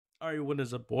Alright, what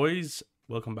is up, boys?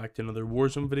 Welcome back to another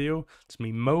Warzone video. It's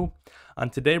me, Mo,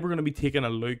 and today we're going to be taking a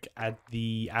look at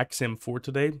the XM4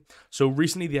 today. So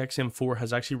recently the XM4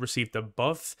 has actually received a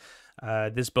buff.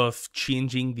 This buff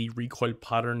changing the recoil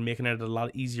pattern, making it a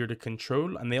lot easier to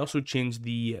control, and they also changed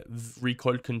the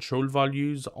recoil control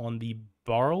values on the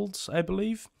barrels, I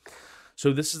believe.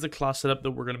 So this is the class setup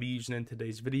that we're going to be using in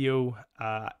today's video.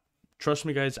 Trust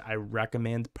me, guys, I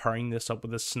recommend pairing this up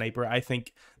with a sniper. I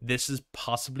think this is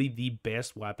possibly the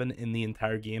best weapon in the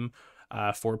entire game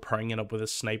for pairing it up with a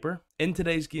sniper. In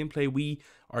today's gameplay, we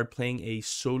are playing a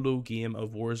solo game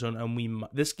of Warzone, and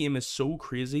this game is so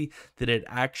crazy that it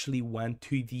actually went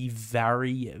to the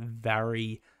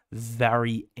very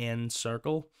end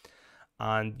circle,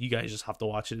 and you guys just have to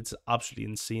watch it. It's absolutely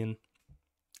insane.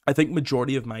 I think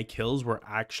majority of my kills were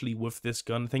actually with this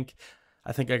gun.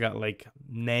 I think I got like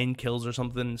 9 kills or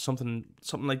something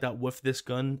like that with this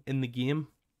gun in the game.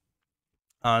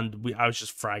 And I was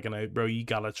just fragging out, bro. You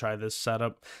gotta try this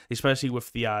setup, especially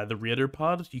with the Raider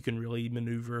pod. You can really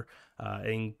maneuver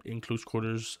in close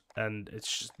quarters, and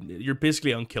it's just, you're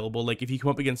basically unkillable. Like if you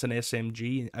come up against an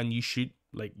SMG and you shoot,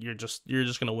 like you're just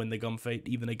gonna win the gunfight.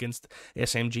 Even against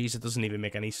SMGs, it doesn't even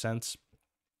make any sense.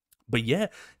 But yeah,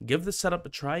 give the setup a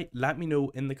try. Let me know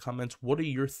in the comments, what are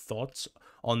your thoughts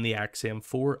on the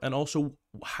XM4? And also,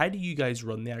 how do you guys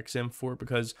run the XM4?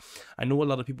 Because I know a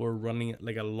lot of people are running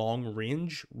like a long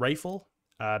range rifle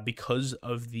because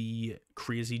of the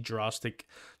crazy drastic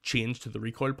change to the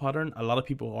recoil pattern. A lot of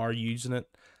people are using it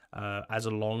as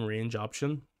a long range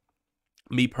option.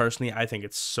 Me personally, I think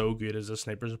it's so good as a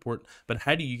sniper support. But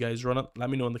how do you guys run it? Let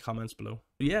me know in the comments below.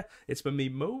 But yeah, it's been me,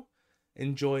 Mo.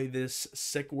 Enjoy this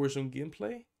sick Warzone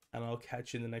gameplay, and I'll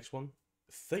catch you in the next one.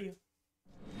 See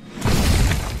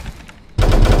ya.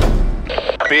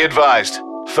 Be advised,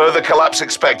 further collapse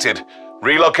expected.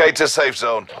 Relocate to safe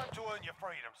zone. Time to earn your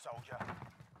freedom, soldier.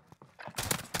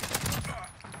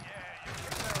 Yeah, you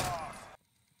kicked their ass.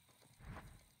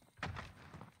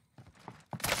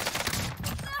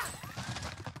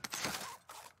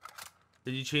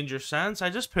 Did you change your stance? I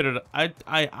just put it.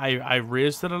 I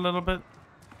raised it a little bit.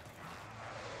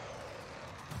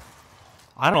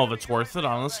 I don't know if it's worth it,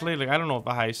 honestly. Like, I don't know if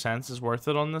a high sense is worth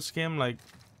it on this game, like,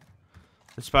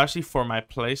 especially for my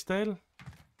playstyle.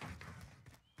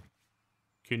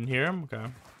 Couldn't hear him? Okay.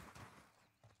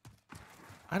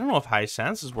 I don't know if high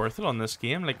sense is worth it on this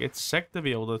game. Like, it's sick to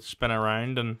be able to spin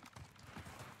around and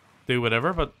do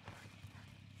whatever, but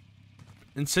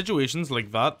in situations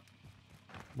like that,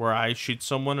 where I shoot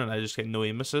someone and I just get no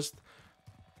aim assist,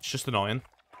 it's just annoying.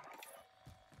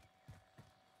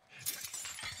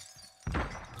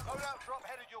 Drop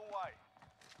headed your way.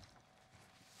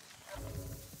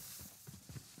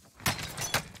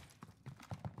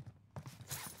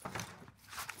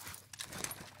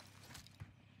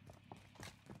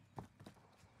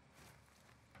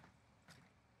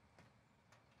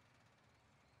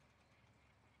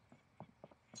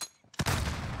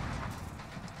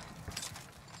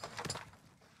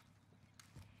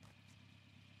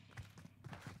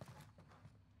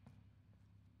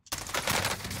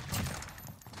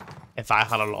 If I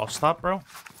had lost that, bro.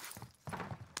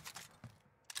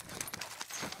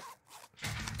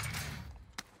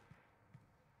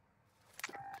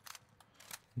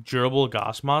 Durable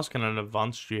gas mask and an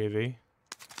advanced UAV.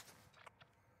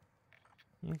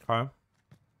 Okay. Out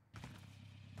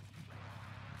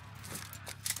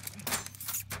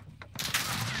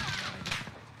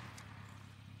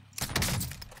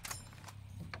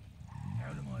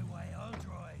of my way, I'll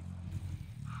drive.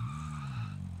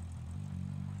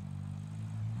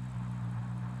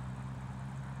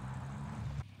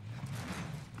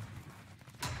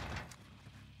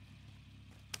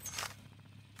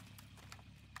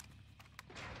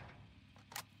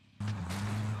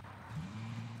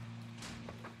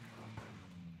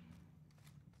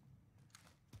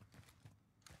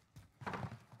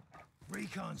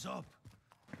 Recon's up.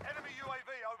 Enemy UAV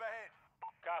overhead.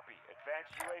 Copy.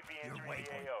 Advanced UAV entering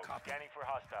the AO. Scanning for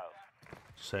hostiles.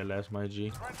 Say less, my G.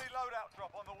 Friendly loadout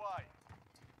drop on the way.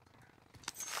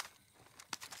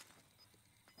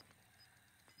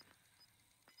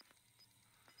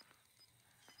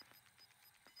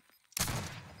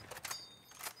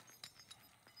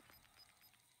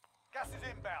 Gas is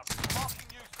inbound. Marking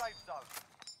new safe zone.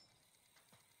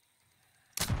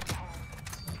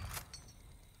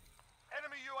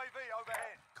 Enemy UAV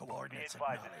overhead. Be Coordinates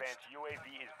advised, advanced UAV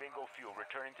is bingo fuel.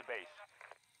 Returning to base.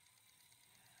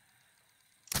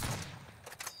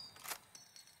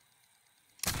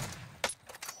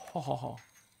 Oh,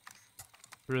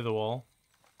 through the wall.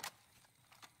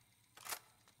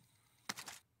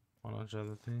 One of the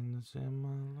other things in my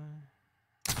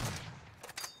life.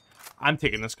 I'm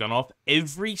taking this gun off.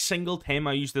 Every single time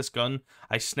I use this gun,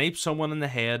 I snipe someone in the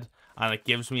head, and it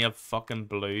gives me a fucking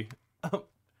blue.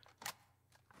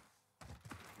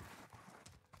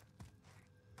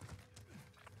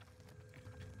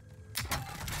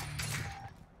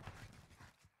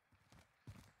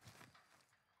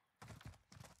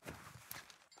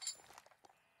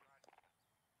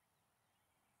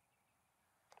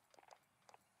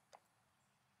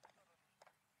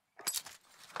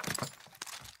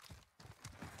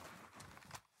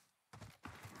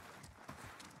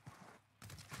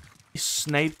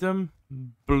 Sniped him,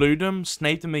 blued him,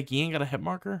 sniped him again, got a hit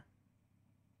marker.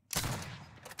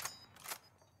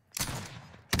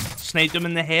 Sniped him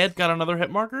in the head, got another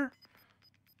hit marker.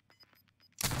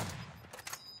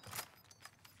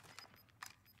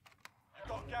 You've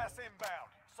got gas inbound.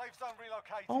 Safe zone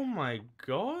relocated. Oh my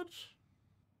god.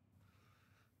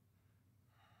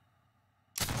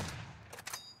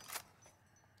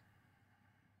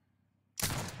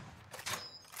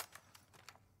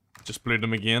 Just blued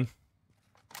him again.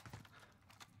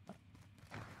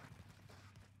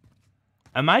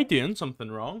 Am I doing something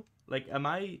wrong? Like, am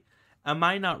I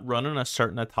not running a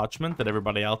certain attachment that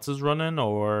everybody else is running,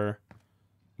 or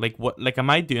like what? Like, am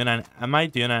I doing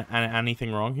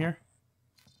anything wrong here?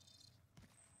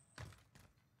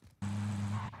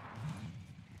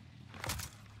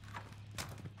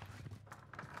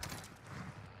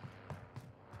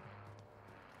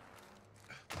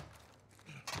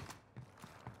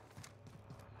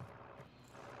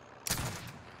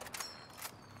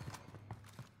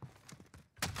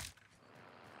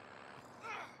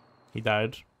 He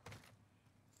died.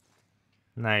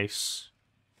 Nice.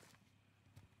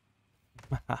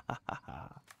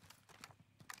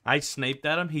 I sniped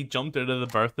at him. He jumped out of the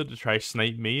Bertha to try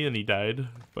snipe me, and he died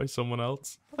by someone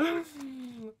else.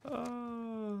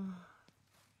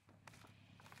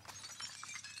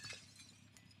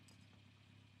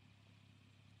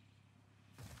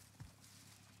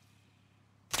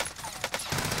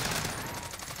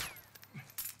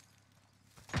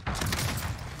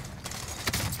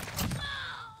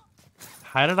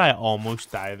 How did I almost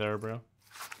die there, bro?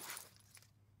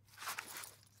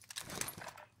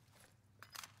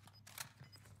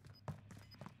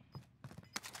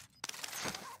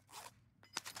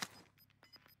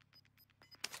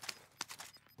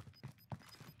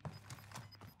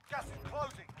 Gas is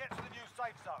closing. Get to the new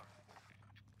safe zone.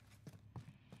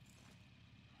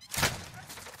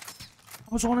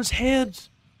 I was on his head.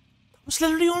 I was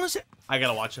literally on his head. I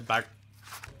gotta watch it back.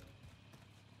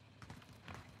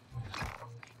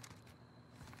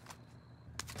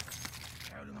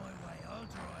 Out of my way, I'll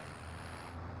drive.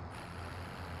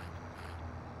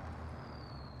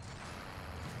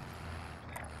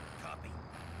 Copy.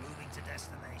 Moving to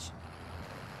destination.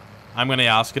 I'm gonna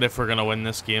ask it if we're gonna win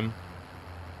this game.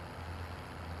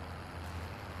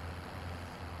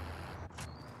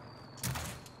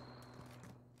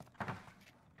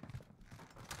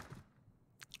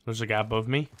 There's a guy above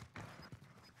me.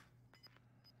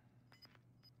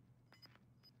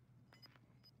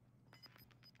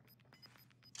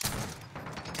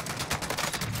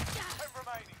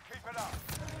 Remaining. Keep it up.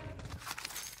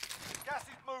 Gas is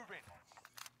moving.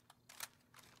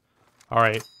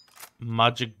 Alright.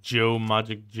 Magic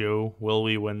Joe. Will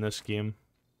we win this game?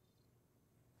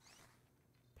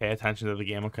 Pay attention to the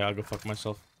game. Okay, I'll go fuck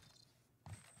myself.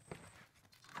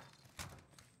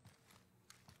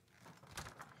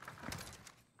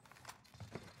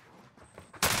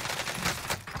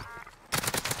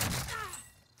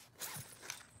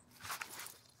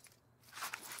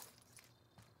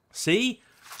 See?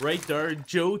 Right there,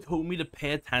 Joe told me to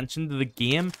pay attention to the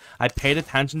game. I paid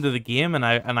attention to the game, and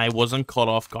I wasn't caught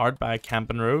off guard by a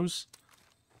camping rose.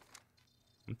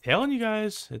 I'm telling you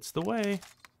guys, it's the way.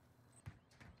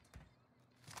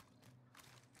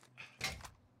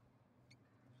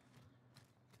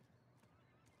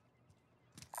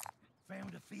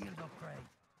 Found a field upgrade.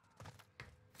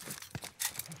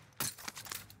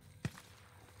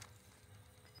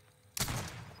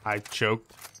 I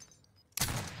choked.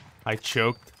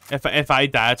 If I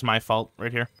die, it's my fault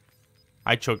right here.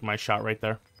 I choked my shot right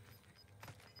there.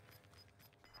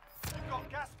 You've got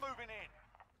gas moving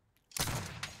in.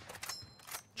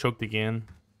 Choked again.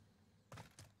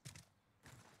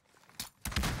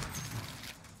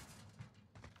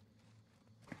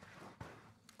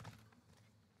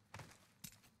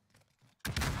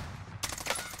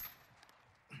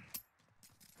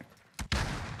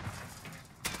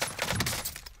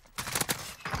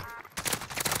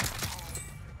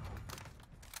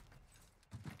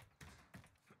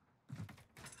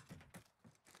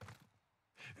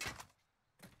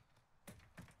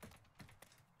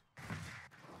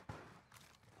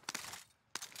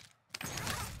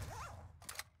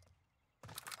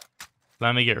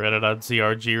 Let me get rid of that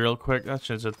ZRG real quick. That's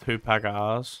just a 2-pack of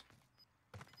ass.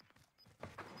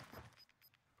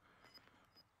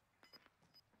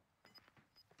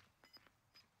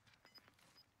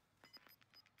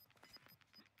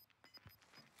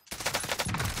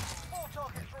 Four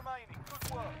targets remaining.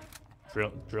 Good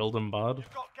work. Drilled him bad.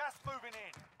 You've got gas moving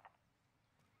in.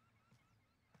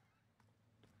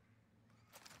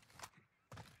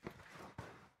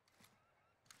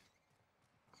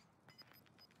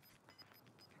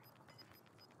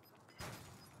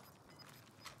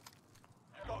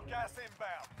 You've got gas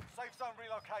inbound. Safe zone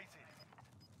relocated.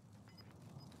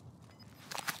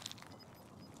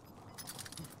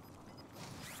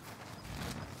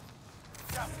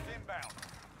 Gas is inbound.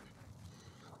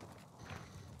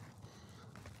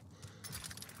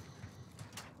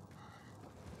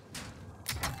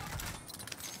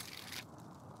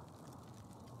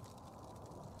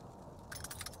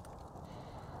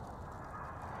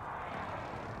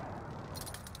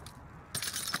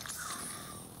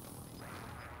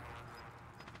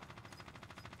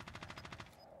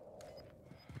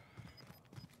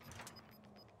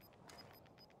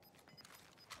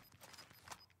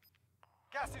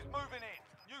 Gas is moving in.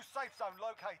 New safe zone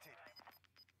located.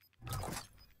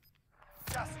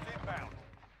 Gas is inbound.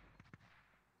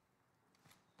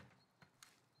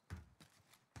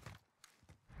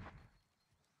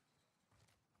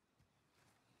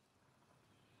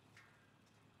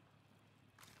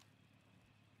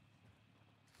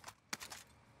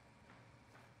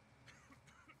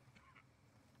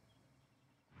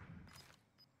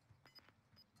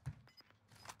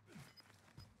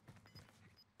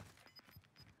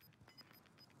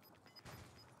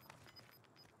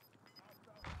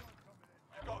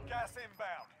 You've got gas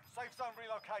inbound. Safe zone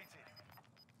relocated.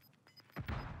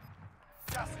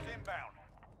 Gas is inbound.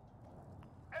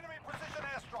 Enemy precision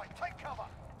airstrike. Take cover.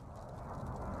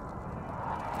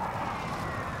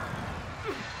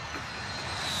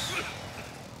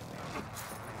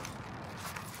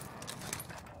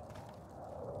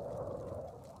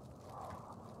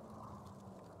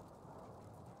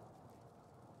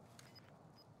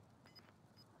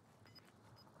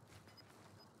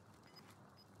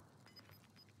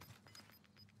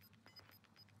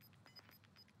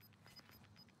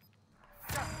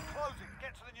 Gas is closing.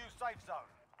 Get to the new safe zone.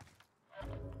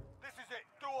 This is it.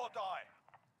 Do or die.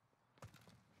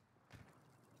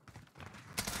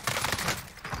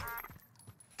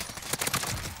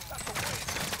 That's a win.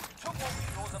 Took what was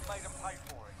yours and made them pay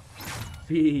for it.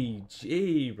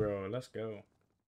 PG, bro. Let's go.